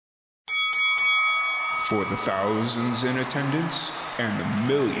for the thousands in attendance and the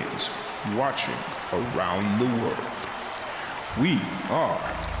millions watching around the world. We are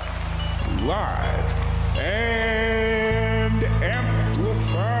live and amplified.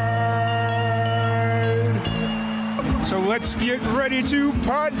 So let's get ready to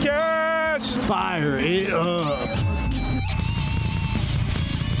podcast. Fire it up.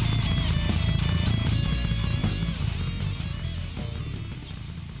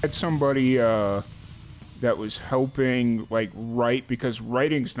 Had somebody that was helping write, because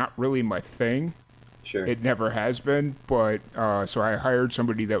writing's not really my thing. Sure. It never has been, but so I hired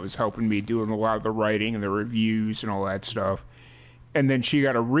somebody that was helping me doing a lot of the writing and the reviews and all that stuff. And then she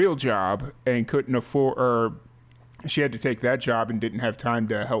got a real job and couldn't afford, or she had to take that job and didn't have time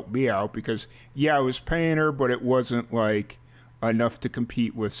to help me out because, I was paying her, but it wasn't enough to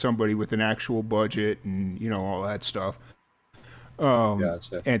compete with somebody with an actual budget and, all that stuff.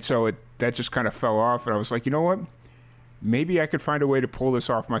 Gotcha. And so that just kind of fell off, and I was like, you know what? Maybe I could find a way to pull this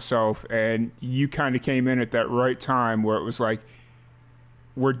off myself. And you kind of came in at that right time where it was like,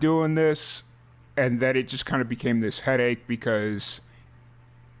 we're doing this, and then it just kind of became this headache because,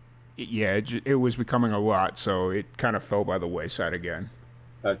 it was becoming a lot. So it kind of fell by the wayside again.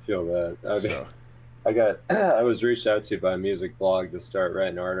 I feel that. I was reached out to by a music blog to start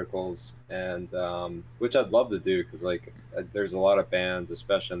writing articles, and which I'd love to do because there's a lot of bands,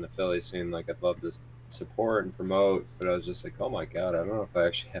 especially in the Philly scene, I'd love to support and promote, but I was just like, oh my god, I don't know if I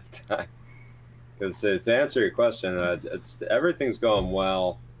actually have time. Because to answer your question, everything's going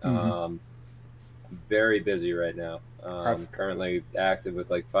well. Mm-hmm. Very busy right now. I'm currently active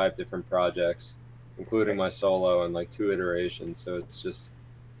with 5 different projects, including my solo and 2 iterations. So it's just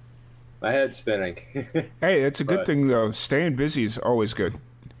my head's spinning. Hey, it's a good thing though. Staying busy is always good.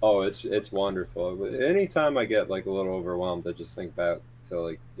 Oh, it's wonderful. Anytime I get a little overwhelmed, I just think back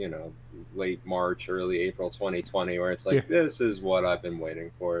to late March, early April 2020, where it's this is what I've been waiting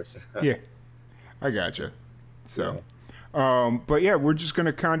for. So. Yeah, I gotcha. So, but we're just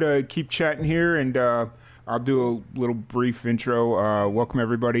gonna kind of keep chatting here, and I'll do a little brief intro. Welcome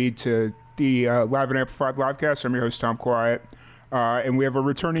everybody to the Live and Amplified Livecast. I'm your host Tom Quiet, and we have a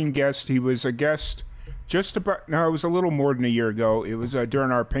returning guest. He was a guest it was a little more than a year ago. It was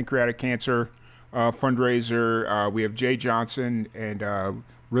during our pancreatic cancer fundraiser. We have Jay Johnson, and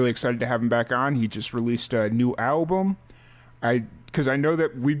really excited to have him back on. He just released a new album. Because I know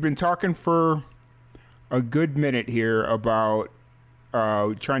that we've been talking for a good minute here about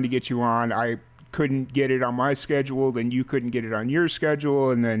trying to get you on. I couldn't get it on my schedule, then you couldn't get it on your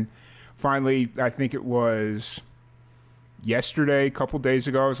schedule, and then finally, I think it was yesterday, a couple days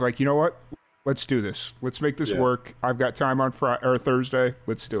ago, I was like, you know what? Let's do this. Let's make this work. I've got time on Friday or Thursday.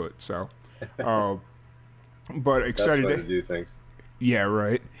 Let's do it. So, but excited to do things. Yeah,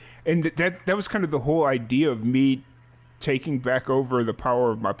 right. And that was kind of the whole idea of me taking back over the power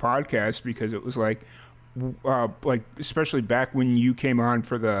of my podcast, because it was especially back when you came on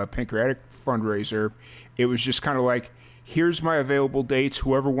for the pancreatic fundraiser, it was just kind of here's my available dates.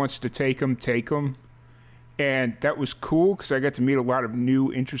 Whoever wants to take them. And that was cool because I got to meet a lot of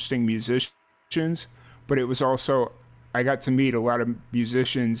new, interesting musicians. But it was also, I got to meet a lot of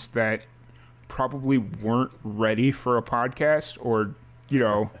musicians that probably weren't ready for a podcast, or,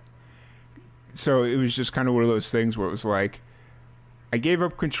 so it was just kind of one of those things where it was I gave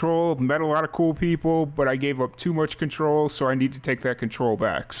up control, met a lot of cool people, but I gave up too much control, so I need to take that control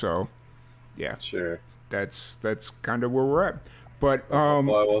back. So, yeah. Sure. That's kind of where we're at. But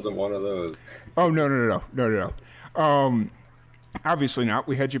well, I wasn't one of those. Oh, no. Obviously not.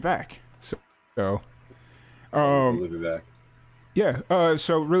 We had you back. So we'll be back. Yeah.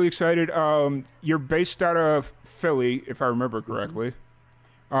 So really excited. You're based out of Philly, if I remember correctly.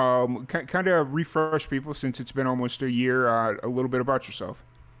 Kind of refresh people, since it's been almost a year, a little bit about yourself.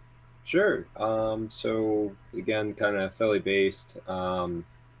 Sure. So again, kind of Philly based.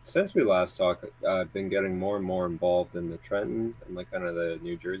 Since we last talked, I've been getting more and more involved in the Trenton and kind of the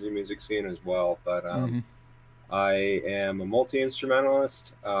New Jersey music scene as well. But I am a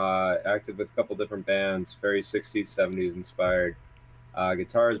multi-instrumentalist, active with a couple different bands, very 60s, 70s inspired.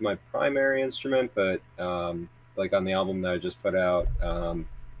 Guitar is my primary instrument, but on the album that I just put out,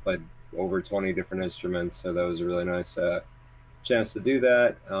 played over 20 different instruments, so that was a really nice chance to do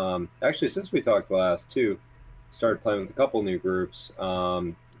that. Actually, since we talked last too, started playing with a couple new groups.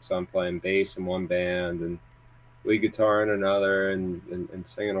 So I'm playing bass in one band and lead guitar in another, and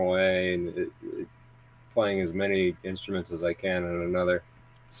singing away, and playing as many instruments as I can in another.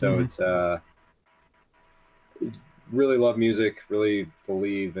 So it's really love music, really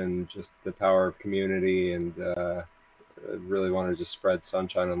believe in just the power of community, and really want to just spread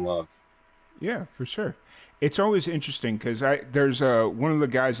sunshine and love. Yeah, for sure. It's always interesting because there's one of the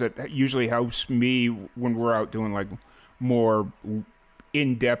guys that usually helps me when we're out doing like more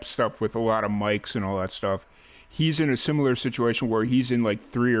in-depth stuff with a lot of mics and all that stuff. He's in a similar situation where he's in like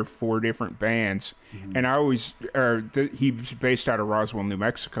 3 or 4 different bands, Mhm. and he's based out of Roswell, New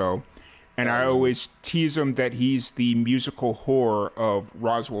Mexico, and I Um, always tease him that he's the musical whore of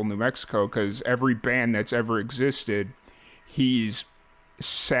Roswell, New Mexico, because every band that's ever existed, he's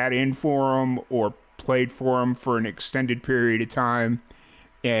sat in for them or played for them for an extended period of time.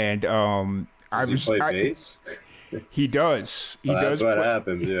 And I does he was play I bass? he does he Well, that's does what play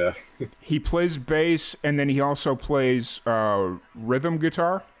happens. Yeah. he plays bass, and then he also plays rhythm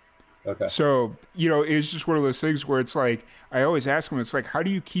guitar. Okay. So, it's just one of those things where it's like, I always ask him, it's like, how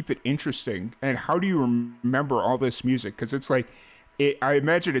do you keep it interesting? And how do you remember all this music? Because it's like, I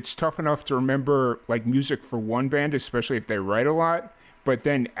imagine it's tough enough to remember like music for one band, especially if they write a lot, but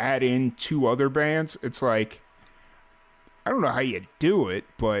then add in 2 other bands. It's like, I don't know how you do it,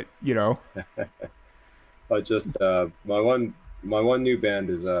 but I just my one new band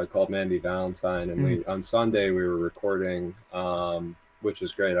is called Mandy Valentine, and mm, we on Sunday we were recording, which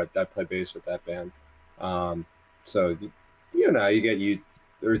was great. I play bass with that band, um, so you get you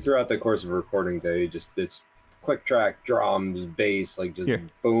or throughout the course of a recording day, just it's click track, drums, bass, like just yeah,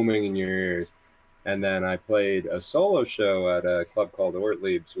 booming in your ears. And then I played a solo show at a club called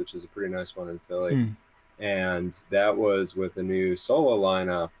Ortlieb's, which is a pretty nice one in Philly, mm, and that was with a new solo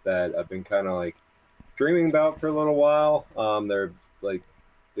lineup that I've been kind of like dreaming about for a little while. They're like,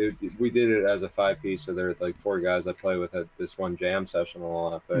 we did it as a 5 piece, so they're like 4 guys I play with at this one jam session a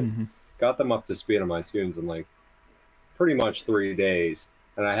lot, but mm, got them up to speed on my tunes in like pretty much 3 days.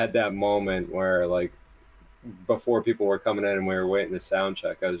 And I had that moment where like before people were coming in and we were waiting to sound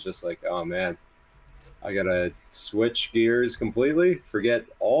check, I was just like, oh man, I gotta switch gears completely, forget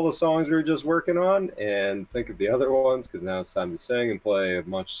all the songs we were just working on, and think of the other ones because now it's time to sing and play a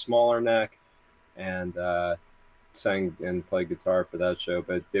much smaller neck. And sang and played guitar for that show,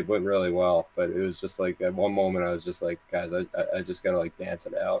 but it went really well. But it was just like at one moment, I was just like, guys, I just gotta like dance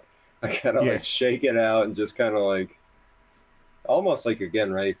it out. I gotta yeah, like shake it out and just kind of like almost like you're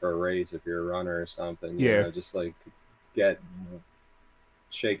getting ready for a race if you're a runner or something, yeah, just like get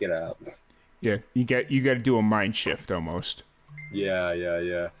shake it out. yeah. You got to do a mind shift almost. Yeah, yeah,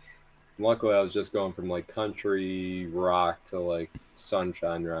 yeah. Luckily, I was just going from like country rock to like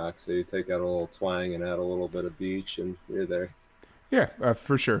sunshine rock. So you take out a little twang and add a little bit of beach, and you're there. Yeah,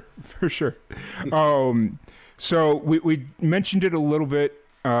 for sure, for sure. Um, so we mentioned it a little bit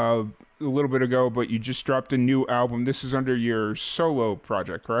ago, but you just dropped a new album. This is under your solo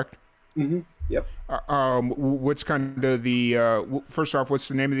project, correct? Yep. What's kind of the first off? What's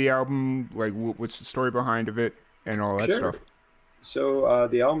the name of the album? Like, what's the story behind of it and all that Sure. stuff? So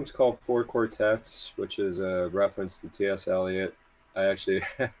the album's called Four Quartets, which is a reference to T.S. Eliot. I actually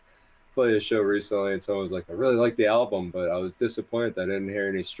played a show recently, and someone was like, "I really like the album, but I was disappointed that I didn't hear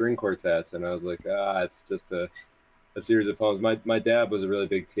any string quartets." And I was like, it's just a series of poems. My dad was a really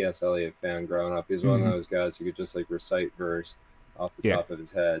big T.S. Eliot fan growing up. He's one of Hmm. those guys who could just like recite verse off the Yeah. top of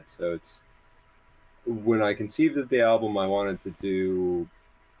his head. So it's when I conceived of the album, I wanted to do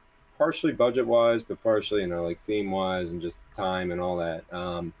partially budget wise, but partially, like theme wise and just time and all that.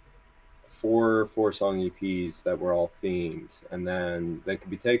 Four song EPs that were all themed, and then they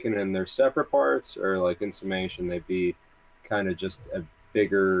could be taken in their separate parts, or like in summation, they'd be kind of just a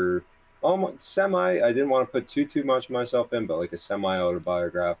bigger, almost semi. I didn't want to put too much of myself in, but like a semi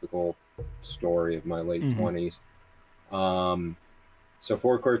autobiographical story of my late Hmm. 20s. Um, so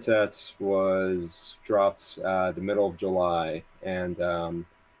Four Quartets was dropped the middle of July, and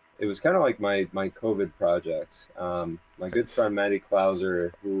it was kind of like my COVID project. My good Nice. friend Maddie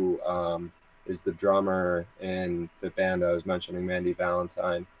Klauser, who is the drummer in the band I was mentioning, Mandy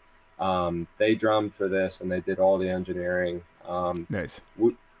Valentine, they drummed for this and they did all the engineering. Nice.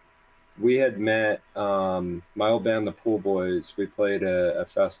 We had met my old band, the Pool Boys. We played a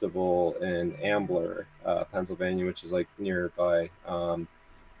festival in Ambler, Pennsylvania, which is like nearby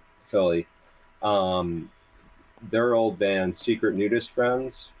Philly. Um, their old band, Secret Nudist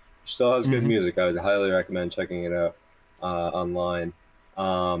Friends, still has good Hmm. music. I would highly recommend checking it out online.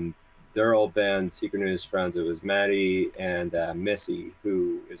 Um, their old band, Secret Nudist Friends, it was Maddie and Missy,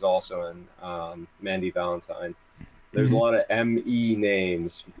 who is also in Mandy Valentine. There's a Hmm. lot of ME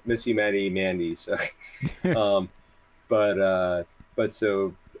names, Missy, Maddie, Mandy. So, um, but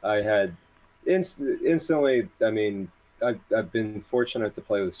so I had instantly. I mean, I've been fortunate to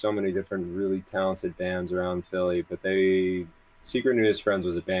play with so many different really talented bands around Philly, but Secret News Friends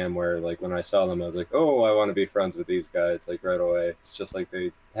was a band where like when I saw them, I was like, oh, I want to be friends with these guys like right away. It's just like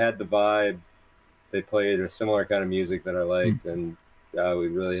they had the vibe. they played a similar kind of music that I liked, and we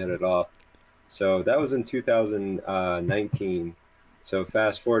really hit it off. So that was in 2019. So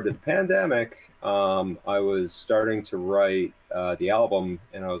fast forward to the pandemic, I was starting to write the album,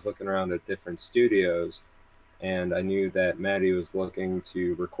 and I was looking around at different studios, and I knew that Maddie was looking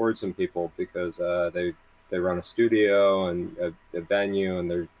to record some people because they run a studio and a venue,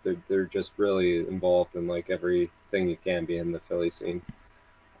 and they're just really involved in like everything you can be in the Philly scene.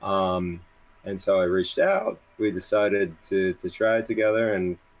 Um, and so I reached out. We decided to try it together,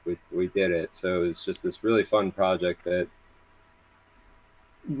 and we did it. So it was just this really fun project that,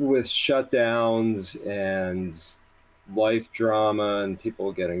 with shutdowns and life drama and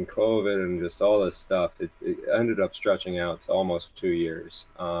people getting COVID and just all this stuff, it ended up stretching out to almost 2 years.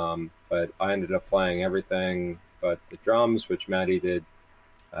 But I ended up playing everything but the drums, which Maddie did.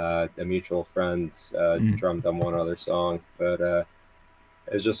 A mutual friend drummed on one other song, but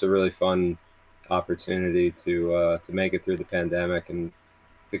it was just a really fun opportunity to make it through the pandemic, and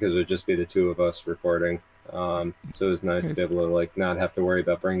because it would just be the two of us recording. So it was nice to be able to like not have to worry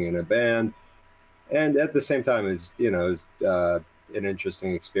about bringing in a band, and at the same time, it was an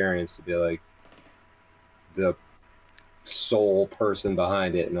interesting experience to be like the sole person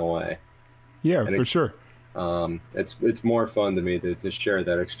behind it in a way. Yeah, for sure. It's more fun to me to share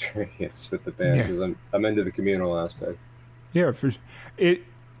that experience with the band because I'm into the communal aspect. Yeah, for it.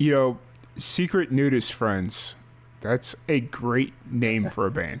 Secret Nudist Friends. That's a great name for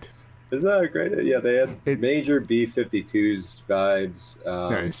a band. Isn't that a great? Yeah, they had major B-52s vibes.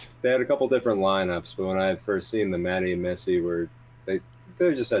 Nice. They had a couple different lineups, but when I had first seen them, Maddie and Missy they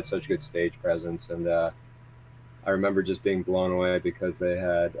just had such good stage presence, and I remember just being blown away because they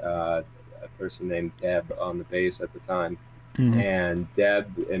had a person named Deb on the bass at the time, and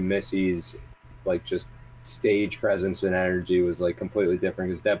Deb and Missy's like just stage presence and energy was like completely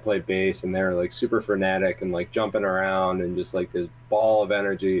different because Deb played bass and they were like super frenetic and like jumping around and just like this ball of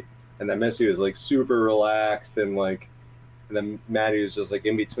energy, and then Missy was like super relaxed and then Maddie was just like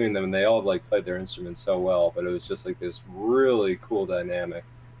in between them, and they all like played their instruments so well, but it was just like this really cool dynamic.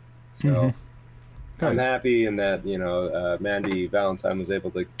 So I'm happy in that Mandy Valentine was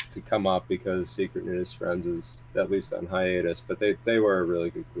able to come up because Secret Nudist Friends is at least on hiatus, but they were a really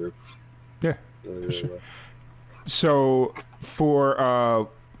good group. Yeah, really, for sure. Well. So for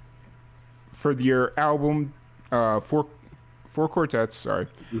your album, four quartets. Sorry,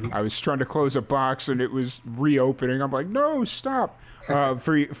 I was trying to close a box and it was reopening. I'm like, no, stop.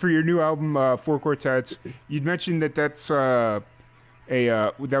 For your new album, Four Quartets, you'd mentioned that that's that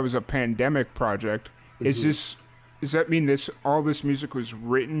was a pandemic project. Does that mean all this music was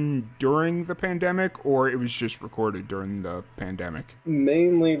written during the pandemic, or it was just recorded during the pandemic?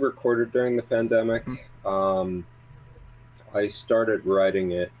 Mainly recorded during the pandemic. I started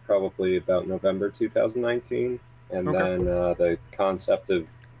writing it probably about November 2019, and then the concept of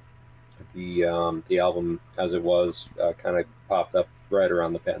the album as it was kind of popped up right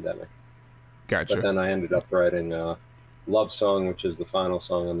around the pandemic. Gotcha. But then I ended up writing Love Song, which is the final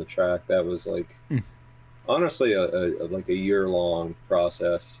song on the track. That was like honestly a year-long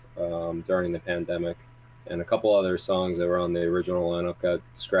process during the pandemic, and a couple other songs that were on the original lineup got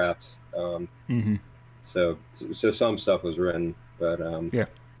scrapped. So some stuff was written, but the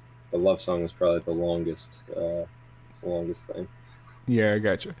Love Song was probably the longest thing. Yeah, I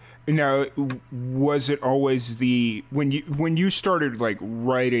gotcha. Now, was it always when you started like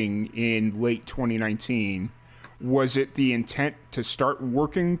writing in late 2019? Was it the intent to start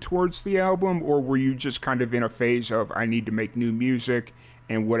working towards the album, or were you just kind of in a phase of I need to make new music,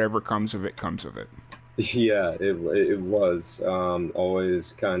 and whatever comes of it comes of it? Yeah, it was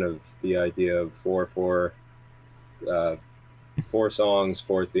always kind of the idea of four songs,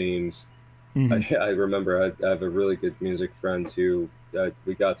 four themes. I remember I have a really good music friend who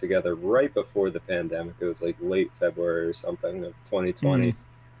we got together right before the pandemic. It was like late February or something of 2020.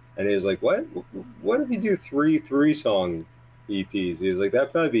 And he was like, what if you do three song EPs? He was like,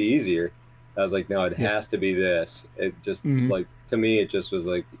 that'd probably be easier. I was like, no, it has to be this. It just like, to me, it just was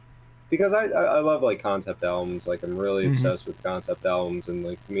like, because I love like concept albums. Like I'm really obsessed with concept albums. And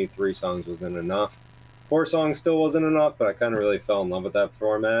like, to me, 3 songs wasn't enough. 4 songs still wasn't enough, but I kind of really fell in love with that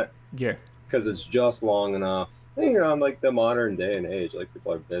format. Yeah. Because it's just long enough. In like the modern day and age, like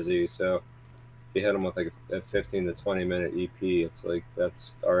people are busy. So you hit them with like a 15 to 20 minute EP, it's like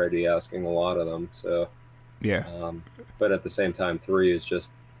that's already asking a lot of them. So yeah, but at the same time, 3 is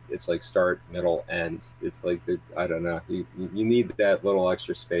just, it's like start, middle, end. It's like I don't know. You need that little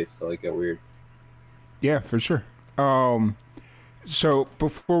extra space to like get weird. Yeah, for sure. So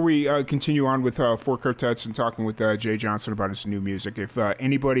before we continue on with Four Quartets and talking with Jay Johnson about his new music, if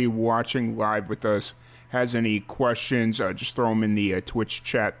anybody watching live with us has any questions, just throw them in the Twitch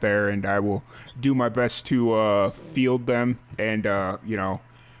chat there, and I will do my best to field them and get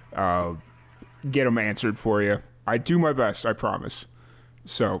them answered for you. I do my best, I promise.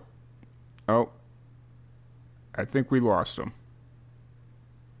 So, I think we lost him.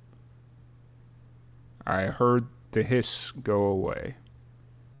 I heard the hiss go away.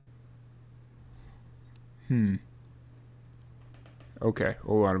 Okay,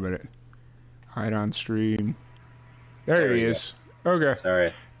 hold on a minute. Hide on stream. There he is. Okay.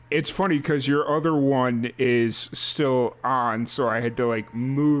 Sorry. It's funny because your other one is still on, so I had to like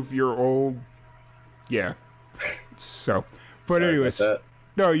move your old. Yeah. So, but Sorry anyways, about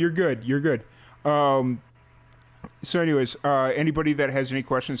no, you're good. You're good. So, anyways, anybody that has any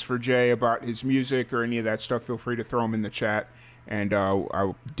questions for Jay about his music or any of that stuff, feel free to throw them in the chat, and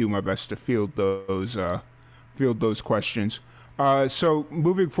I'll do my best to field those questions. So,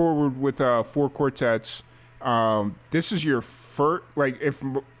 moving forward with Four Quartets, this is your first, like, if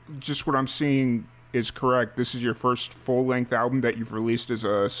just what I'm seeing is correct, this is your first full-length album that you've released as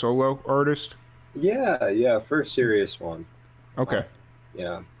a solo artist? Yeah, first serious one. Okay.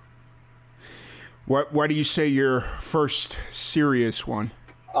 Yeah. Why do you say your first serious one?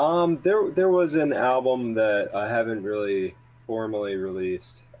 There was an album that I haven't really formally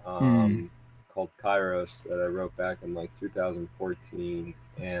released, called Kairos, that I wrote back in like 2014,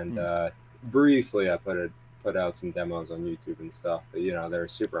 and briefly I put out some demos on YouTube and stuff, but they're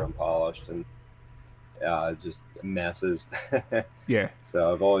super unpolished and just messes. Yeah.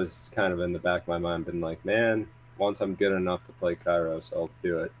 So I've always kind of in the back of my mind been like, man, once I'm good enough to play Kairos, I'll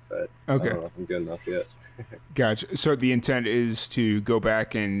do it. But okay. I don't know if I'm good enough yet. Gotcha. So the intent is to go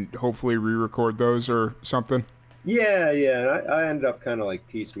back and hopefully re-record those or something? Yeah. And I ended up kind of like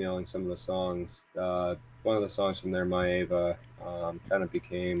piecemealing some of the songs. One of the songs from there, My Ava, kind of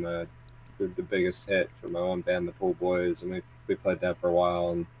became the biggest hit for my own band, the Pool Boys, and we played that for a while.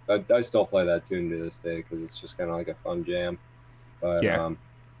 And I still play that tune to this day because it's just kind of like a fun jam. But yeah.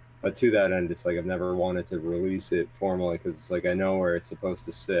 But to that end, it's like I've never wanted to release it formally because it's like I know where it's supposed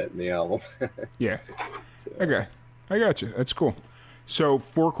to sit in the album. Yeah. So, okay. I got you. That's cool. So,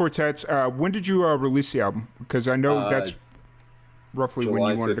 Four Quartets, when did you release the album? Because I know that's roughly July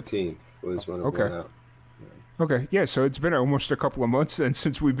when you wanted 15th was when it okay. went out. Yeah. Okay. Yeah, so it's been almost a couple of months then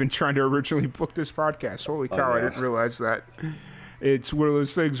since we've been trying to originally book this podcast. Holy cow, I didn't realize that. It's one of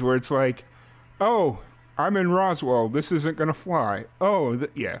those things where it's like, oh, I'm in Roswell. This isn't going to fly. Oh,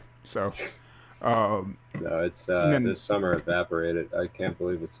 yeah. So, no, it's this summer evaporated. I can't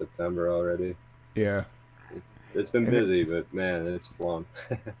believe it's September already. Yeah, it's been busy, but man, it's flown.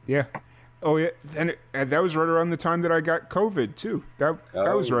 Yeah. Oh yeah, and that was right around the time that I got COVID too. That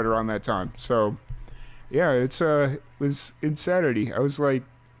was right around that time. So, yeah, it was insanity. I was like,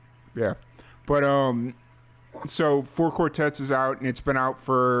 yeah, but so Four Quartets is out, and it's been out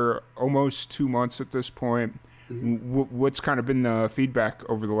for almost 2 months at this point. What's kind of been the feedback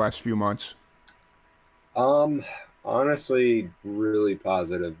over the last few months? Honestly, really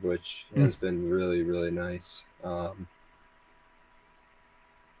positive, which has been really, really nice. I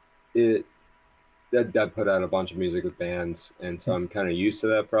put out a bunch of music with bands, and so I'm kind of used to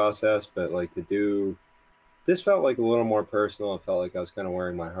that process, but like to do this felt like a little more personal. It felt like I was kind of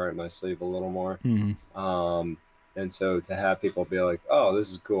wearing my heart in my sleeve a little more. And so to have people be like, oh,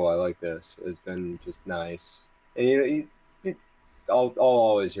 this is cool, I like this, has been just nice. And I'll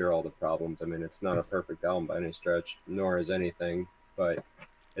always hear all the problems. I mean, it's not a perfect album by any stretch, nor is anything, but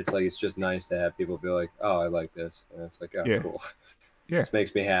it's like it's just nice to have people be like, oh, I like this, and it's like, oh, cool. Yeah, this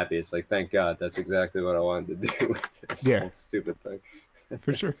makes me happy. It's like, thank God, that's exactly what I wanted to do with this whole stupid thing.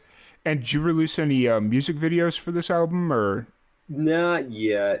 For sure. And did you release any music videos for this album, or? Not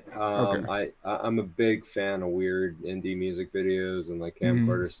yet. Okay. I'm a big fan of weird indie music videos and like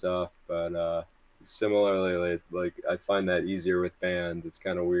camcorder stuff, but similarly, like I find that easier with bands. It's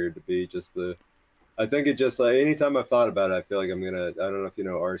kind of weird to be just I think it just like anytime I've thought about it, I feel like I'm gonna. I don't know if you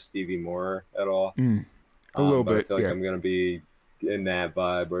know R. Stevie Moore at all. A little bit. I feel like I'm gonna be in that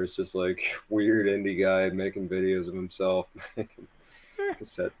vibe where it's just like weird indie guy making videos of himself.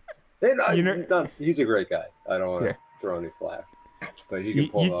 He's a great guy. I don't want to throw any flack, but he can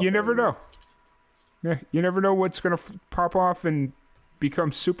pull off. You never know. Yeah, you never know what's gonna pop off and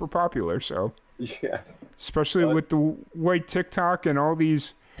become super popular. So. Yeah. Especially with the way TikTok and all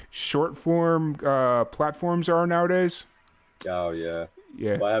these short form platforms are nowadays. Oh yeah.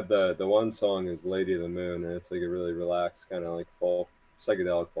 Yeah. Well, I have the one song is Lady of the Moon, and it's like a really relaxed kind of like folk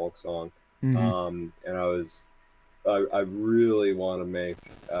psychedelic folk song. And I was I really want to make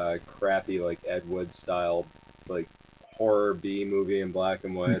crappy like Ed Wood style like horror B movie in black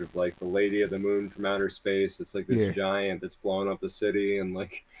and white of like the Lady of the Moon from outer space. It's like this Yeah. giant that's blowing up the city and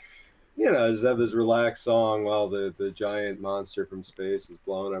like you know just have this relaxed song while the giant monster from space is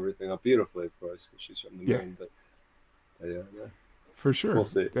blowing everything up beautifully, of course, because she's from the Yeah. moon. But yeah, yeah, For sure. we'll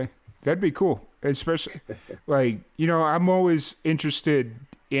see. That'd be cool. Especially, like, you know, I'm always interested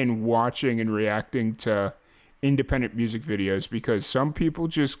in watching and reacting to independent music videos because some people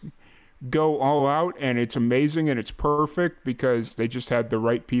just go all out and it's amazing and it's perfect because they just had the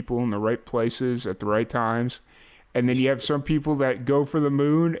right people in the right places at the right times. And then you have some people that go for the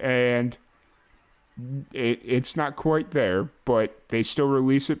moon and it's not quite there, but they still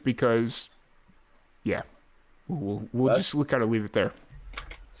release it because, yeah, we'll just kind of leave it there.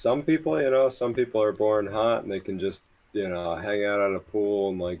 Some people, you know, some people are born hot and they can just, you know, hang out at a pool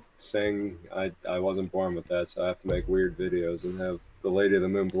and like sing. I wasn't born with that, so I have to make weird videos and have the Lady of the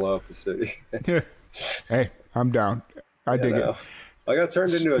Moon blow up the city. Hey, I'm down. I dig it. I got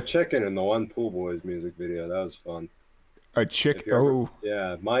turned into a chicken in the one Pool Boys music video. That was fun. A chick. If you ever- Oh,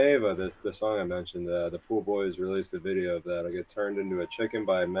 Yeah, Maeva, the song I mentioned, the Pool Boys released a video of that. I get turned into a chicken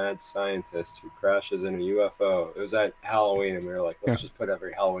by a mad scientist who crashes in a UFO. It was at Halloween, and we were like, let's just put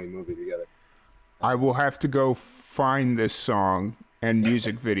every Halloween movie together. I will have to go find this song and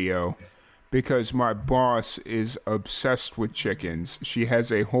music video because my boss is obsessed with chickens. She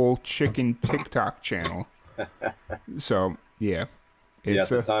has a whole chicken TikTok channel. So, yeah. Yeah, at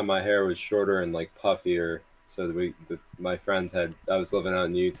the time, my hair was shorter and like puffier. So my friends had, I was living out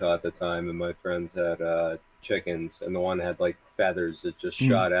in Utah at the time, and my friends had chickens, and the one had like feathers that just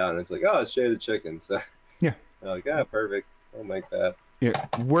shot out, and it's like, oh, it's Jay the Chicken. So Yeah. I'm like, yeah, perfect. I'll make that. Yeah.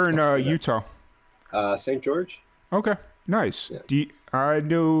 We're in Utah. St. George. Okay. Nice. Yeah. I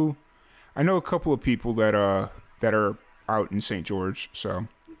know a couple of people that are out in St. George, so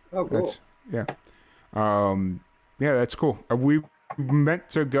Oh, cool. that's yeah, that's cool. We meant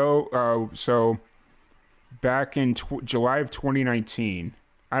to go so back in July of 2019.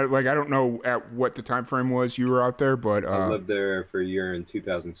 I don't know at what the time frame was you were out there, but I lived there for a year in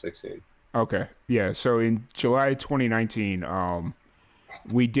 2016. okay. Yeah, so in July 2019,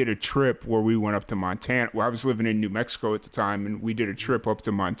 we did a trip where we went up to Montana. Well, I was living in New Mexico at the time, and we did a trip up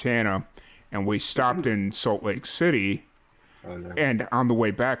to Montana, and we stopped in Salt Lake City. Oh, no. And on the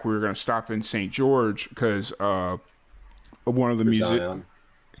way back, we were going to stop in St. George because one of the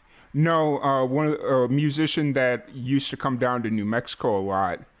a musician that used to come down to New Mexico a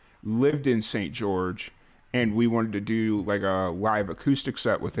lot lived in St. George, and we wanted to do like a live acoustic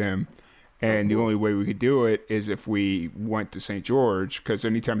set with him. And the only way we could do it is if we went to St. George, because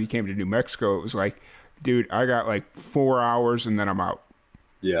anytime he came to New Mexico, it was like, dude, I got like 4 hours and then I'm out.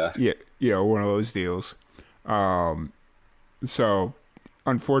 Yeah. Yeah, you know, one of those deals. So,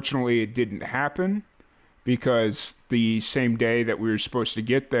 unfortunately, it didn't happen because the same day that we were supposed to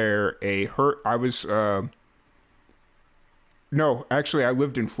get there, no, actually, I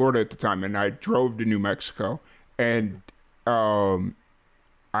lived in Florida at the time, and I drove to New Mexico, and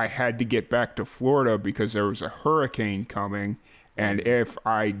I had to get back to Florida because there was a hurricane coming, and if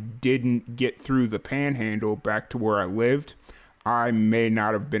I didn't get through the Panhandle back to where I lived, I may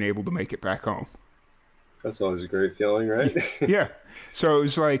not have been able to make it back home. That's always a great feeling, right? Yeah. So it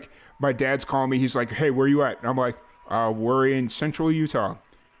was like, my dad's calling me. He's like, hey, where you at? And I'm like, we're in central Utah.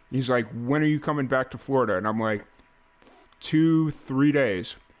 He's like, when are you coming back to Florida? And I'm like, 2-3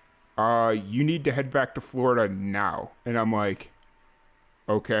 days. You need to head back to Florida now. And I'm like,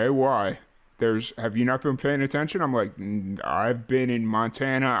 okay, why? Have you not been paying attention? I'm like, I've been in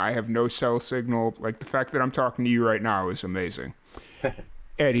Montana. I have no cell signal. Like, the fact that I'm talking to you right now is amazing.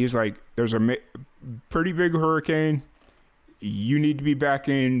 And he's like, there's a pretty big hurricane. You need to be back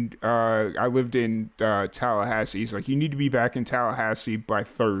in, I lived in Tallahassee. He's like, you need to be back in Tallahassee by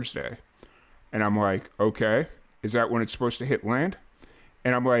Thursday. And I'm like, okay, is that when it's supposed to hit land?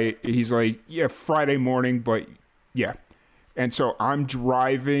 And I'm like, he's like, yeah, Friday morning, but yeah. And so I'm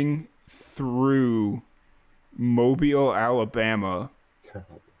driving through Mobile, Alabama,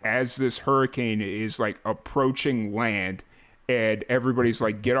 as this hurricane is like approaching land. And everybody's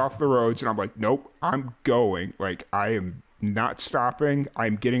like, get off the roads. And I'm like, nope, I'm going. Like, I am not stopping.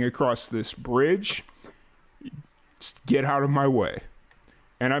 I'm getting across this bridge. Just get out of my way.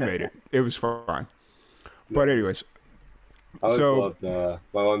 And I made it. It was fine. But anyways. I always loved, my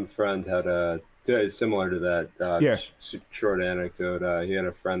one friend had similar to that, short anecdote. He had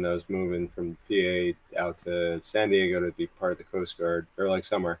a friend that was moving from PA out to San Diego to be part of the Coast Guard, or like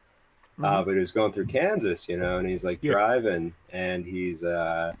somewhere. But he was going through Kansas, you know, and he's like driving, and he's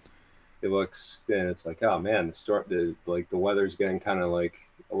he looks and it's like, oh man, the weather's getting kind of like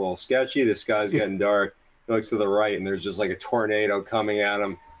a little sketchy. The sky's Yeah. getting dark. He looks to the right and there's just like a tornado coming at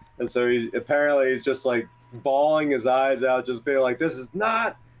him. And so he's just like bawling his eyes out, just being like, this is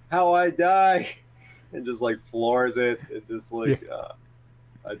not how I die. And just like floors it. It just like,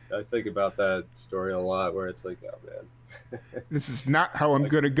 I think about that story a lot where it's like, oh man. This is not how I'm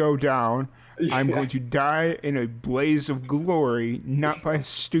going to go down. I'm going to die in a blaze of glory, not by a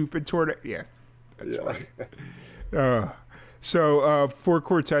stupid tornado. Yeah, that's funny. So Four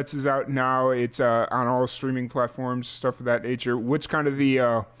Quartets is out now. It's on all streaming platforms, stuff of that nature. What's kind of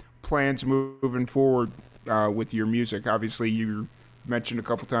the plans moving forward with your music? Obviously, you mentioned a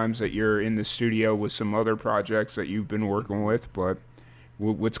couple times that you're in the studio with some other projects that you've been working with, but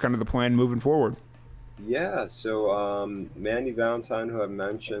what's kind of the plan moving forward? Yeah, so Mandy Valentine, who I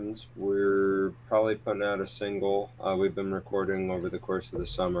mentioned, we're probably putting out a single. We've been recording over the course of the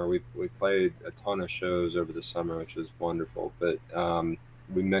summer. We played a ton of shows over the summer, which was wonderful. But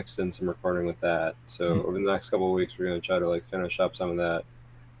we mixed in some recording with that. So over the next couple of weeks, we're going to try to like finish up some of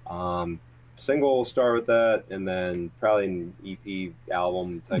that. Single will start with that, and then probably an EP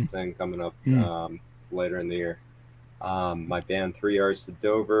album type thing coming up later in the year. My band 3 Yards to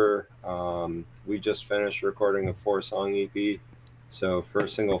Dover, we just finished recording a 4-song EP. So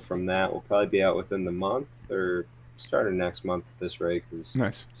first single from that will probably be out within the month or starting next month at this rate because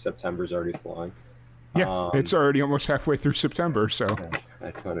Nice. September's already flying. Yeah, it's already almost halfway through September, so.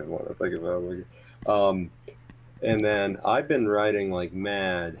 I don't even want to think about it. And then I've been writing like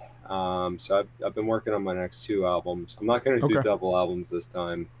mad. So I've been working on my next 2 albums. I'm not going to do double albums this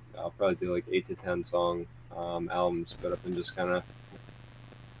time. I'll probably do like 8 to 10 song albums, but I've been just kind of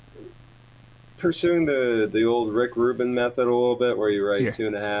pursuing the old Rick Rubin method a little bit, where you write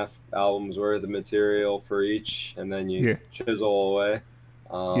 2.5 albums worth of material for each, and then you chisel away.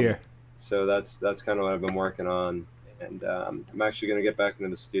 So that's kind of what I've been working on, and I'm actually going to get back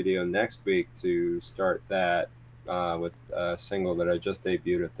into the studio next week to start that with a single that I just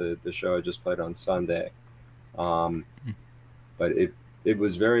debuted at the show I just played on Sunday. But it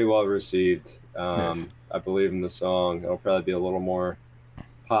was very well received. Nice. I believe in the song. It'll probably be a little more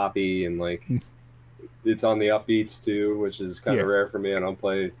poppy and like it's on the upbeats too, which is kind of rare for me. I've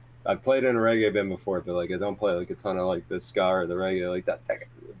played in a reggae band before, but like I don't play like a ton of like the ska or the reggae like that.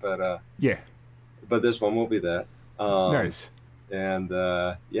 But this one will be that. Nice. And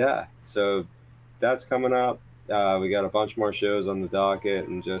so that's coming up. We got a bunch more shows on the docket,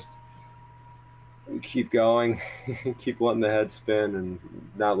 and just keep going, keep letting the head spin, and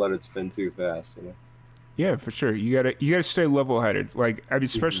not let it spin too fast. You know. Yeah, for sure. You gotta stay level-headed. Like, I mean,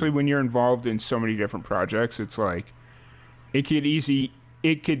 especially when you're involved in so many different projects, it's like it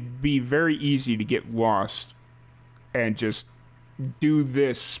could be very easy to get lost and just do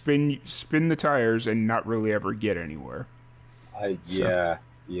this, spin the tires, and not really ever get anywhere. It's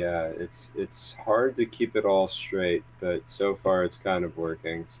hard to keep it all straight, but so far it's kind of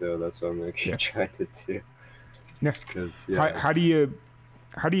working. So that's what I'm gonna keep trying to do. Yeah. Because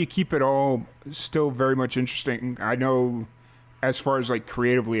how do you keep it all still very much interesting? I know, as far as like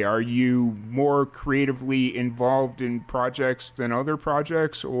creatively, are you more creatively involved in projects than other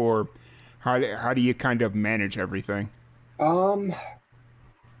projects, or how do you kind of manage everything? One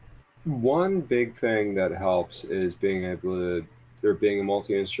big thing that helps is being a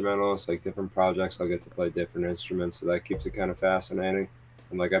multi-instrumentalist. Like different projects, I'll get to play different instruments, so that keeps it kind of fascinating.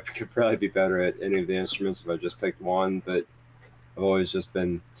 And like I could probably be better at any of the instruments if I just picked one, but I've always just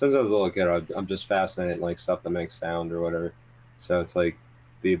been, since I was a little kid, I'm just fascinated in like stuff that makes sound or whatever. So it's like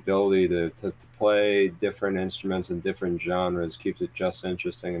the ability to play different instruments in different genres keeps it just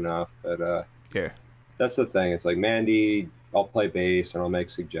interesting enough. But that's the thing. It's like Mandy, I'll play bass and I'll make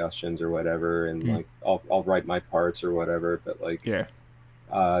suggestions or whatever, and like I'll write my parts or whatever. But like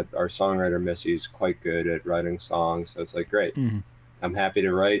our songwriter Missy's quite good at writing songs, so it's like great. I'm happy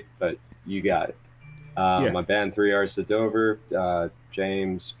to write, but you got it. My band 3 Yards to Dover,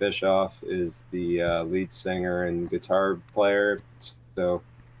 James Bischoff is the lead singer and guitar player. So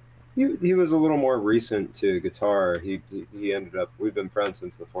he was a little more recent to guitar. He ended up, we've been friends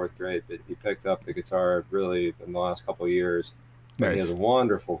since the 4th grade, but he picked up the guitar really in the last couple of years. Nice. He has a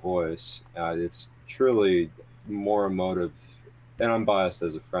wonderful voice. It's truly more emotive, and I'm biased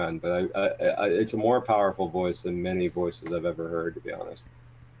as a friend, but it's a more powerful voice than many voices I've ever heard, to be honest,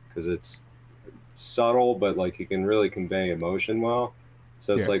 because it's subtle, but like he can really convey emotion well.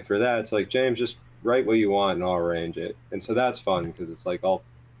 So it's like for that, it's like, James, just write what you want and I'll arrange it. And so that's fun because it's like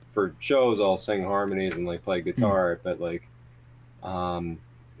for shows I'll sing harmonies and like play guitar, but like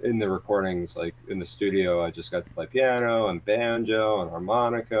in the recordings, like in the studio, I just got to play piano and banjo and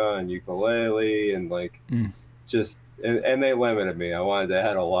harmonica and ukulele and like Mm. just and they limited me. I wanted to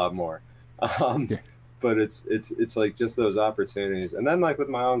add a lot more. Um, Yeah. but it's like just those opportunities, and then like with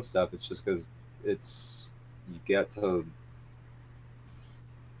my own stuff, it's just because it's you get to.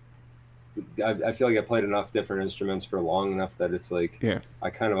 I feel like I played enough different instruments for long enough that it's like Yeah. I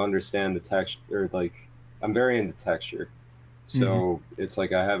kind of understand the texture, or like I'm very into texture. Hmm. So it's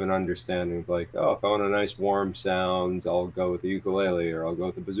like I have an understanding of like, oh, if I want a nice warm sound, I'll go with the ukulele or I'll go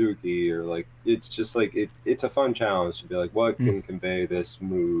with the bouzouki, or like it's just like it's a fun challenge to be like, what Mm. can convey this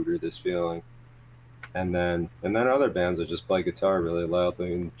mood or this feeling? And then other bands will just play guitar really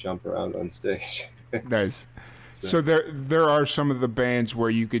loudly and jump around on stage. Nice. So So there are some of the bands where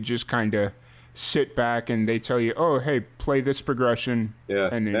you could just kind of sit back and they tell you, "Oh, hey, play this progression," yeah,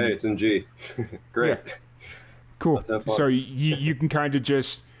 and then hey, it's in G. yeah, Great. cool. Let's have So fun. you can kind of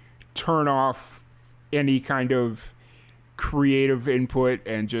just turn off any kind of creative input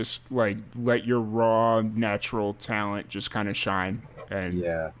and just like let your raw natural talent just kind of shine. And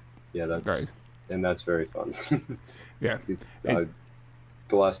Yeah, yeah, uh, that's very fun. yeah, and I'm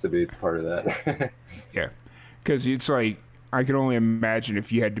blessed to be part of that. yeah, because it's like I can only imagine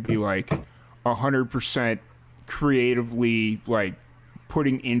if you had to be like 100% creatively like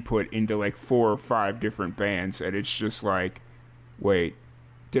putting input into like 4 or 5 different bands, and it's just like, wait,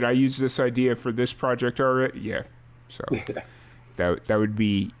 did I use this idea for this project already? Yeah, so that would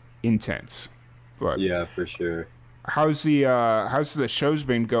be intense. But Yeah, for sure. how's the show's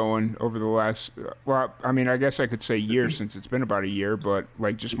been going over the last? Well, I mean, I guess I could say year since it's been about a year, but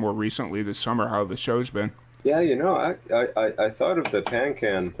like just more recently this summer, how the show's been? Yeah, I thought of the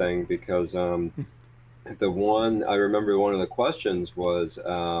PanCan thing because the one I remember one of the questions was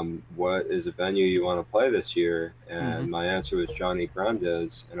what is a venue you want to play this year? Mm-hmm. And my answer was Johnny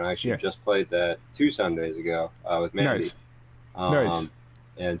Grandes, and I actually Yeah, just played that 2 Sundays ago with Mandy. nice, nice. Um,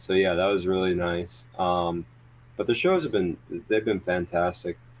 and so yeah, that was really nice. But the shows they've been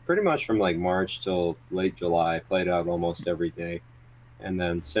fantastic. Pretty much from like March till late July, I played out almost every day. And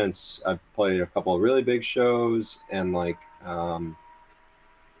then since I've played a couple of really big shows, and like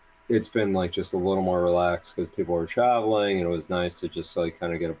it's been like just a little more relaxed because people were traveling and it was nice to just like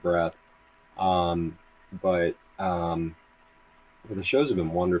kind of get a breath. Um, but the shows have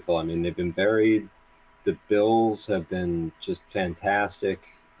been wonderful. I mean, they've been varied. The bills have been just fantastic.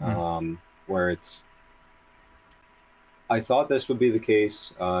 Mm. Where I thought this would be the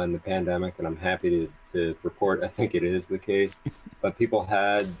case in the pandemic, and I'm happy to report I think it is the case. But people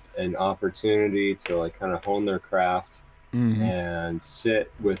had an opportunity to like kind of hone their craft Mm-hmm. and sit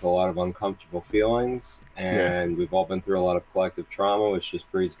with a lot of uncomfortable feelings. Yeah. And we've all been through a lot of collective trauma, which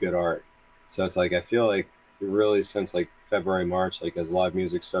just breeds good art. So it's like I feel like really since like February, March, like as live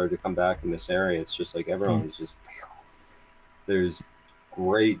music started to come back in this area, it's just like everyone Mm. is just there's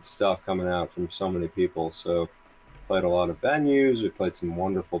great stuff coming out from so many people. So played a lot of venues. We played some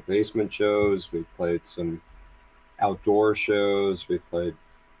wonderful basement shows. We played some outdoor shows. We played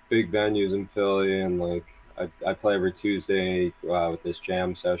big venues in Philly, and like I play every Tuesday with this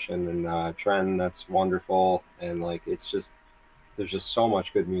jam session in Trenton. That's wonderful, and like it's just there's just so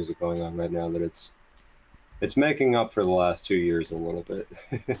much good music going on right now that it's making up for the last 2 years a little bit.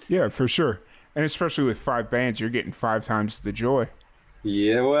 Yeah, for sure. And especially with 5 bands, you're getting 5 times the joy.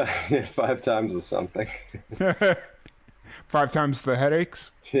 Yeah, well, 5 times the something. 5 times the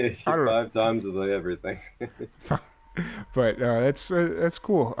headaches. I don't know. 5 times of the everything. But that's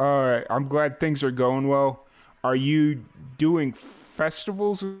cool. All right, I'm glad things are going well. Are you doing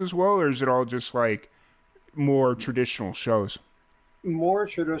festivals as well, or is it all just like more traditional shows? More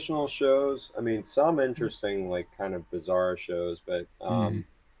traditional shows. I mean, some interesting, like kind of bizarre shows, but Mm.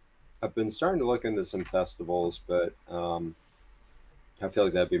 I've been starting to look into some festivals, but I feel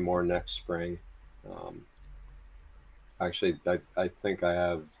like that'd be more next spring. Um, actually, I think I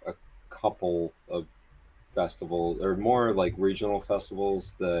have a couple of festivals, or more like regional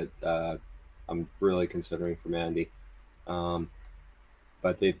festivals that I'm really considering for Mandy. Um,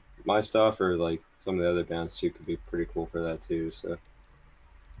 but my stuff or like some of the other bands too could be pretty cool for that too. So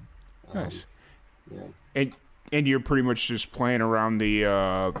um, Nice. yeah. And and you're pretty much just playing around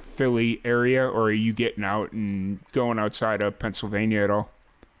the Philly area, or are you getting out and going outside of Pennsylvania at all?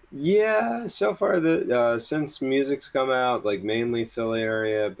 Yeah, so far the since music's come out, like mainly Philly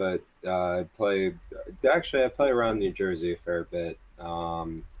area, but I play around New Jersey a fair bit,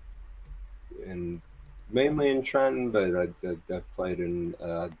 and mainly in Trenton, but I've played in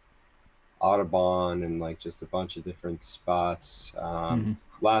Audubon and like just a bunch of different spots. Hmm.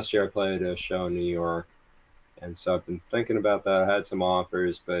 Last year I played a show in New York, And so I've been thinking about that. I had some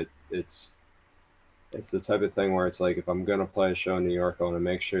offers, but it's the type of thing where it's like if I'm gonna play a show in New York, I want to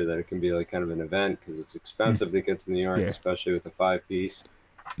make sure that it can be like kind of an event because it's Mm. expensive to get to New York, Yeah. especially with the 5 piece.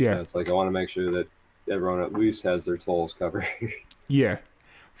 Yeah. So it's like I want to make sure that everyone at least has their tolls covered. Yeah.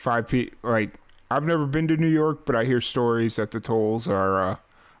 5 p. Like I've never been to New York, but I hear stories that the tolls are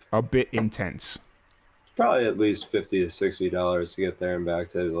a bit intense. Probably at least $50 to $60 to get there and back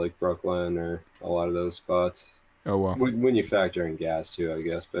to like Brooklyn or a lot of those spots. Oh well. When you factor in gas too, I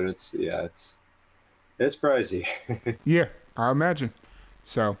guess. But it's pricey. Yeah, I imagine.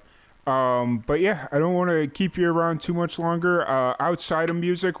 So, but yeah, I don't want to keep you around too much longer. Outside of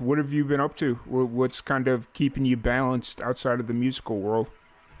music, what have you been up to? What's kind of keeping you balanced outside of the musical world?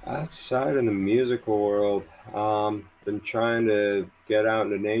 Outside in the musical world, been trying to get out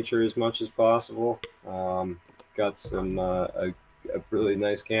into nature as much as possible. Got a really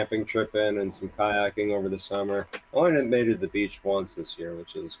nice camping trip in and some kayaking over the summer. Only made it to the beach once this year,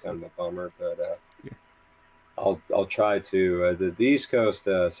 which is kind of a bummer, but Yeah. I'll try to. The East Coast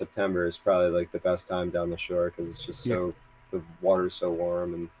September is probably like the best time down the shore because it's just Yeah. so the water's so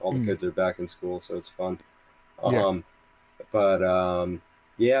warm and all the Mm. kids are back in school, so it's fun. Yeah. Um, but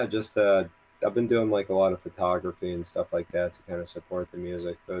yeah, just I've been doing like a lot of photography and stuff like that to kind of support the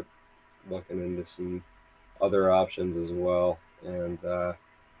music, but looking into some other options as well. And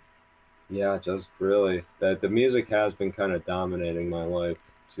yeah, just really that the music has been kind of dominating my life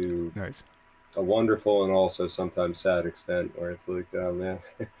to Nice. a wonderful and also sometimes sad extent, where it's like, oh man,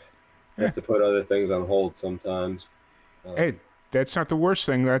 I Yeah. have to put other things on hold sometimes. Hey, Um, that's not the worst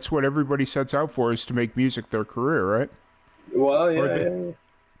thing. That's what everybody sets out for is to make music their career, right? well, Or yeah, the, yeah,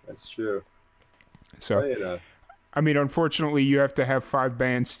 that's true. so, Well, you know. I mean, unfortunately, you have to have 5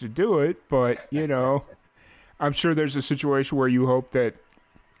 bands to do it, but I'm sure there's a situation where you hope that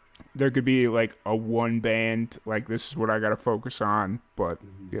there could be like a one band, like this is what I got to focus on, but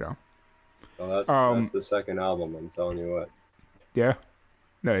Mhm. you know, Well, that's um, the second album. I'm telling you what. yeah,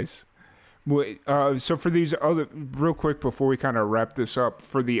 nice. So for these other, real quick before we kind of wrap this up,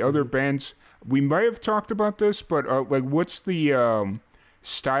 for the other Mhm. bands, we might have talked about this, but like, what's the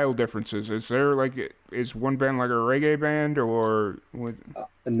style differences? Is there like, is one band like a reggae band or what?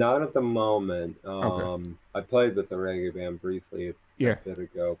 Not at the moment. Okay, I played with a reggae band briefly a yeah, bit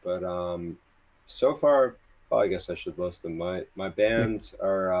ago, but so far, well, I guess I should list them. My yeah, bands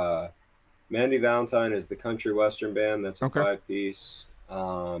are Mandy Valentine is the country western band. That's a okay, 5 piece.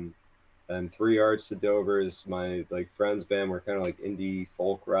 And Three Yards to Dover is my like friends band. We're kind of like indie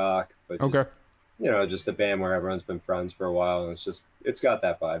folk rock, but okay, just just a band where everyone's been friends for a while, and it's got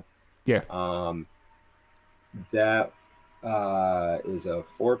that vibe. yeah, Um, that is a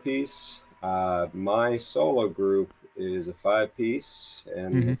 4 piece. My solo group is a 5 piece,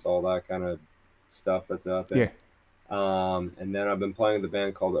 and mm-hmm, it's all that kind of stuff that's out there. yeah, And then I've been playing the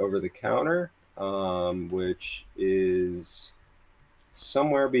band called Over the Counter, which is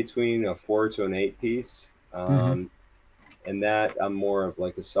somewhere between a 4 to an 8 piece. mm-hmm, And that I'm more of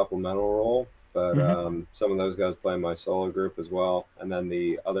like a supplemental role, but mm-hmm, some of those guys play in my solo group as well. And then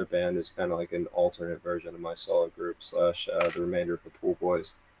the other band is kind of like an alternate version of my solo group slash the remainder of the Pool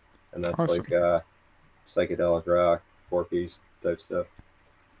Boys, and that's like awesome, psychedelic rock 4 piece type stuff.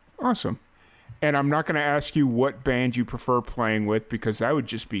 awesome. And I'm not going to ask you what band you prefer playing with because that would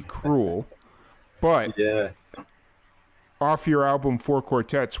just be cruel. But Yeah. off your album Four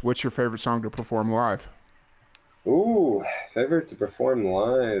Quartets, what's your favorite song to perform live? Ooh, favorite to perform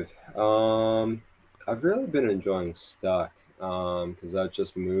live. I've really been enjoying Stuck. Because that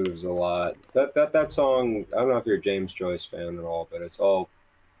just moves a lot. That song. I don't know if you're a James Joyce fan at all, but it's all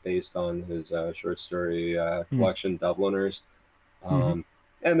based on his short story Mm, collection, Dubliners. mm-hmm, Um,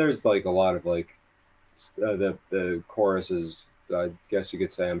 and there's like a lot of like the chorus is, I guess you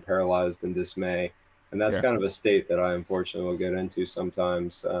could say, I'm paralyzed in dismay, and that's yeah, kind of a state that I unfortunately will get into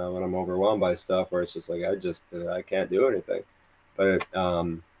sometimes when I'm overwhelmed by stuff, where it's just like I can't do anything. But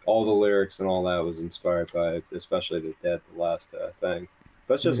all the lyrics and all that was inspired by especially the Dead, the last thing.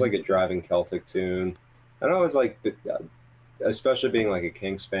 But it's just mm-hmm, like a driving Celtic tune. And I always like, especially being like a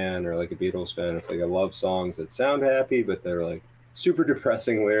Kinks fan or like a Beatles fan, it's like I love songs that sound happy, but they're like super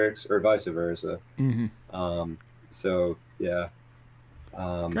depressing lyrics, or vice versa. mm-hmm. Um, so yeah.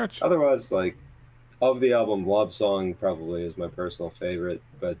 Gotcha. Otherwise, like of the album, Love Song probably is my personal favorite,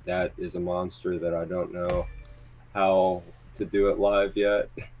 but that is a monster that I don't know how to do it live yet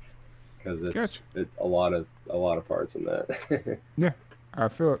because Gotcha. a lot of parts in that. Yeah, I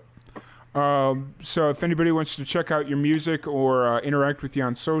feel it. So if anybody wants to check out your music or interact with you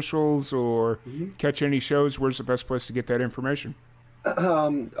on socials or Mhm. catch any shows, where's the best place to get that information?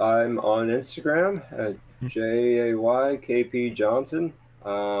 I'm on Instagram at JAYKP Johnson.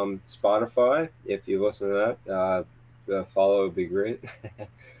 Spotify, if you listen to that, a follow would be great.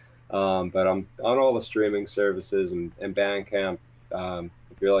 But I'm on all the streaming services and Bandcamp.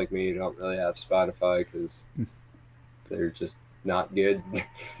 If you're like me, you don't really have Spotify because they're just not good.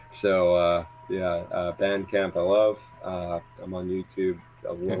 So yeah, Bandcamp I love. I'm on YouTube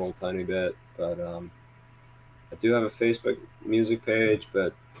a little tiny bit, but I do have a Facebook music page,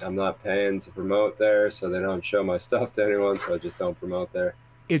 but I'm not paying to promote there, so they don't show my stuff to anyone, so I just don't promote there.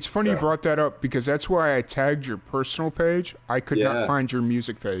 It's funny you So brought that up because that's why I tagged your personal page. I could not yeah, find your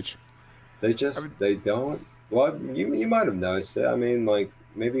music page. I mean, they don't. Well, you might have noticed it. I mean, like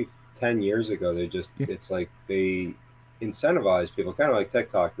maybe 10 years ago, they just yeah. it's like they incentivize people, kind of like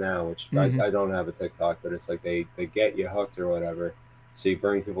TikTok now, which Mm-hmm. I don't have a TikTok, but it's like they get you hooked or whatever. So you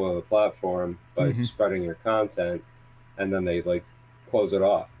bring people to the platform by Mm-hmm. spreading your content, and then they like close it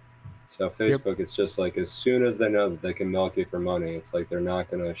off. So Yep. Facebook, it's just like as soon as they know that they can milk you for money, it's like they're not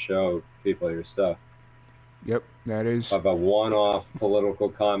going to show people your stuff. Yep. That is. Of a one-off political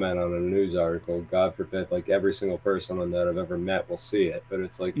comment on a news article, God forbid, like every single person on that I've ever met will see it. But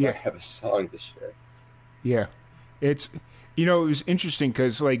it's like I Yeah. have a song to share. Yeah. It's. It was interesting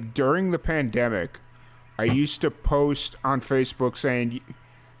because like during the pandemic, I used to post on Facebook saying,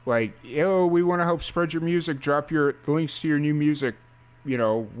 like, yo, we want to help spread your music. Drop your the links to your new music,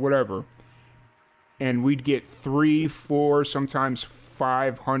 whatever. And we'd get three, four, sometimes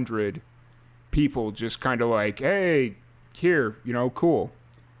 500 people just kind of like, hey, here, cool.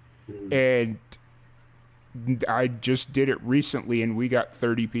 Mhm. And I just did it recently and we got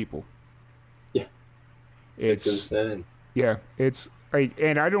 30 people. Yeah, it's It's, insane. yeah, it's like,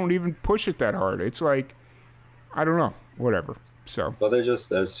 and I don't even push it that hard. It's like, I don't know, whatever. So, But they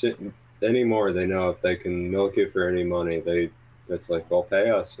just anymore. They know if they can milk you for any money, it's like, well, pay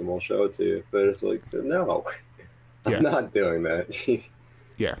us and we'll show it to you. But it's like, no, I'm yeah, not doing that.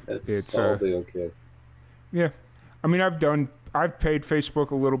 yeah, It's it's, all be okay. yeah. I mean, I've paid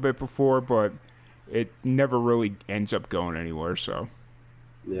Facebook a little bit before, but it never really ends up going anywhere. So,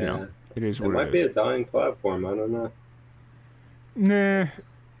 you know, Yeah, it is it what it might be is. a dying platform. I don't know. Nah,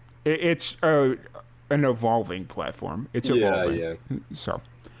 it's an evolving platform. It's Yeah, evolving. yeah. So,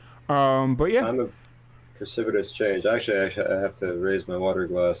 but yeah, Time of precipitous change. Actually, I have to raise my water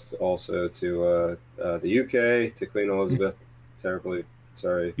glass also to the UK, to Queen Elizabeth. Terribly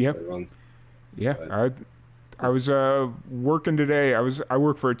sorry, yep, everyone. yeah. But I it's was working today. I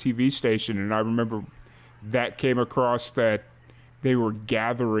work for a TV station, and I remember that came across that they were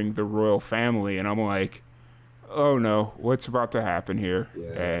gathering the royal family, and I'm like, oh no, what's about to happen here? yeah,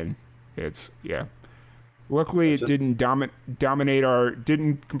 And it's yeah. Luckily, it's it just didn't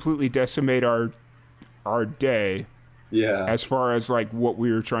didn't completely decimate our day yeah. as far as like what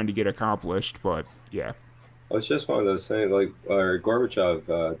we were trying to get accomplished. But yeah, It's just one of those things. Like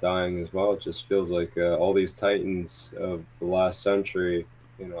Gorbachev dying as well. It just feels like all these titans of the last century.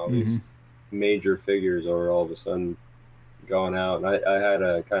 All hmm these major figures are all of a sudden going out. And I had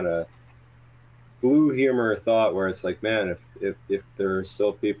a kind of blue humor thought where it's like, man, if there are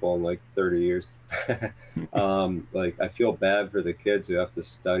still people in like 30 years, like I feel bad for the kids who have to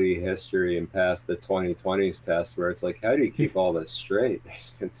study history and pass the 2020s test, where it's like, how do you yeah, keep all this straight?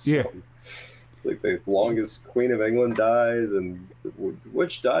 There's been yeah, so it's like the longest Queen of England dies, and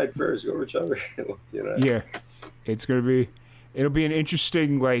which died first, Gorbachev? yeah. It's gonna be it'll be an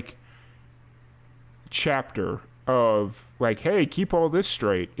interesting like chapter of like, hey, keep all this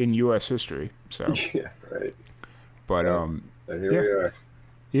straight in U.S. history. So, Yeah, right. but Yeah, and here yeah, we are,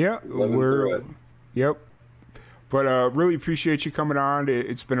 yeah, living through it. yep. But really appreciate you coming on.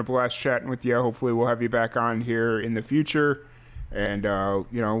 It's been a blast chatting with you. Hopefully, we'll have you back on here in the future, and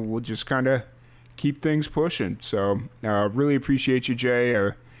we'll just kind of keep things pushing. So, really appreciate you,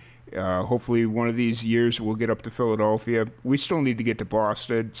 Jay. Hopefully, one of these years we'll get up to Philadelphia. We still need to get to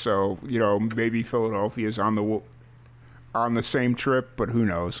Boston, so maybe Philadelphia is on the same trip, but who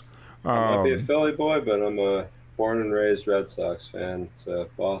knows? I might be a Um, Philly boy, but I'm a born and raised Red Sox fan. So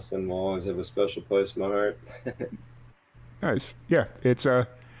Boston will always have a special place in my heart. nice, yeah. It's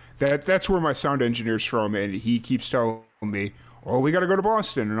that's where my sound engineer's from, and he keeps telling me, "Oh, we got to go to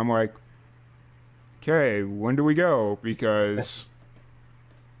Boston," and I'm like, "Okay, when do we go?" Because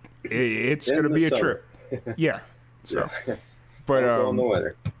it's gonna In the be a summer. trip. Yeah. Yeah, So, but don't go in the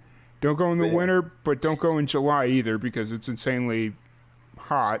winter. don't go in the But yeah, winter, but don't go in July either because it's insanely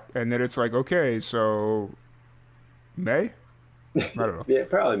hot. And then it's like, okay, so May? I don't know. yeah,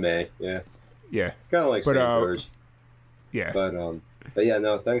 probably May. Yeah, Yeah, kind of like but St. George. yeah, But yeah,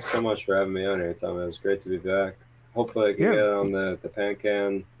 no, thanks so much for having me on here, Tom. It was great to be back. Hopefully, I can yeah, get on the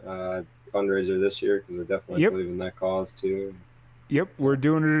Pancan fundraiser this year because I definitely Yep. believe in that cause too. Yep, we're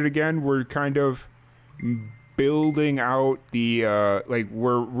doing it again. We're kind of building out the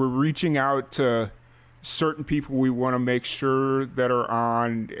we're reaching out to certain people we want to make sure that are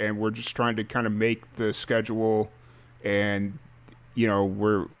on, and we're just trying to kind of make the schedule, and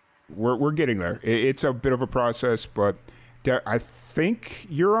we're getting there. It's a bit of a process, but I think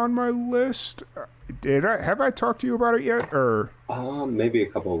you're on my list. Have I talked to you about it yet, or maybe a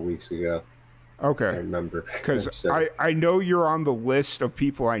couple of weeks ago. okay, I remember because I know you're on the list of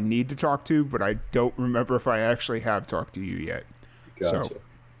people I need to talk to, but I don't remember if I actually have talked to you yet. Gotcha. So,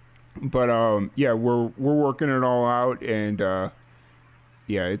 but yeah, we're working it all out, and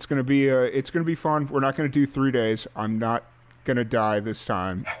yeah, it's gonna be fun. We're not gonna do 3 days. I'm not gonna die this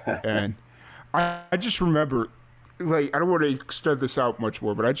time, and I just remember, like, I don't want to extend this out much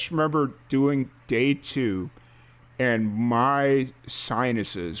more, but I just remember doing day 2. And my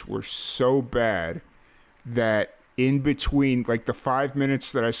sinuses were so bad that in between, like, the 5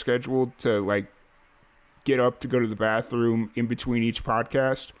 minutes that I scheduled to, like, get up to go to the bathroom in between each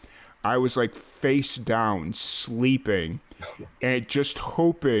podcast, I was, like, face down, sleeping, and just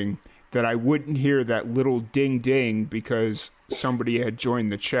hoping that I wouldn't hear that little ding ding because somebody had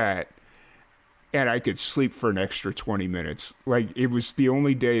joined the chat, and I could sleep for an extra 20 minutes. Like, it was the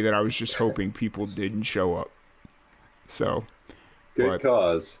only day that I was just hoping people didn't show up. So, good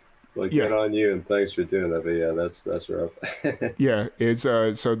cause. Like, yeah. Good on you, and thanks for doing that. But yeah, that's rough. Yeah, it's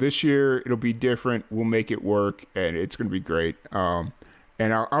so this year it'll be different. We'll make it work, and it's gonna be great. And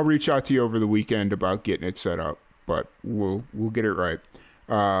I'll reach out to you over the weekend about getting it set up, but we'll get it right.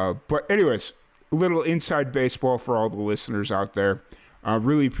 But anyways, a little inside baseball for all the listeners out there. I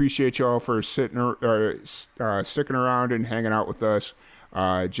really appreciate y'all for sticking around and hanging out with us.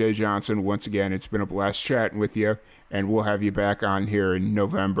 Jay Johnson, once again, it's been a blast chatting with you, and we'll have you back on here in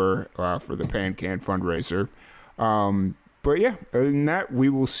November for the Pan Can fundraiser. But yeah, other than that, we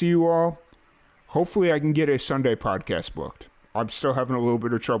will see you all. Hopefully I can get a Sunday podcast booked. I'm still having a little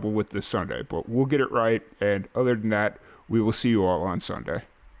bit of trouble with this Sunday, but we'll get it right. And other than that, we will see you all on Sunday.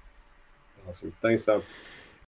 Awesome. Thanks, Tom.